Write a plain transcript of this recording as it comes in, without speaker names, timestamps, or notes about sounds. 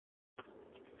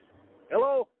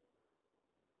Hello?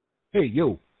 Hey,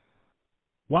 yo.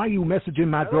 Why you messaging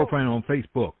my Hello? girlfriend on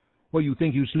Facebook? What, you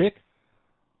think you slick?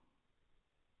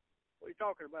 What are you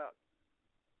talking about?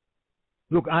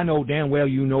 Look, I know damn well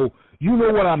you know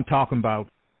what I'm talking about.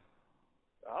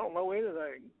 I don't know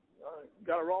anything.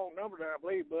 Got a wrong number there, I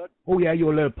believe, bud. Oh, yeah, you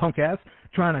a little punk ass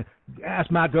trying to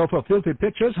ask my girl for filthy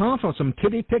pictures, huh? For some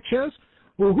titty pictures?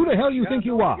 Well, who the hell you think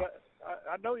you are?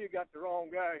 I know you got the wrong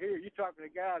guy here. You talking to the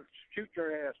guy that shoot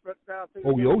your ass right down through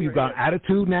Oh, yo, you got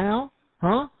attitude now?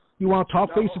 Huh? You want to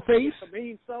talk face to face? I'm a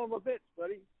mean son of a bitch,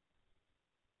 buddy.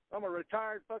 I'm a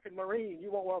retired fucking Marine.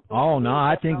 You won't want to... Oh, no,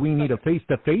 I think we need a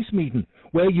face-to-face meeting.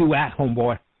 Where you at,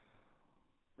 homeboy?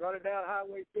 Running down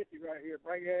Highway 50 right here.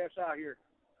 Bring your ass out here.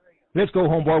 Let's go,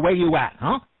 homeboy. Where you at,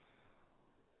 huh?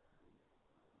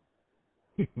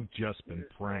 You've just been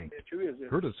pranked. Who is this?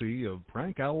 Courtesy of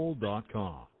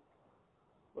prankowl.com.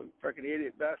 Freaking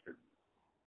idiot bastard.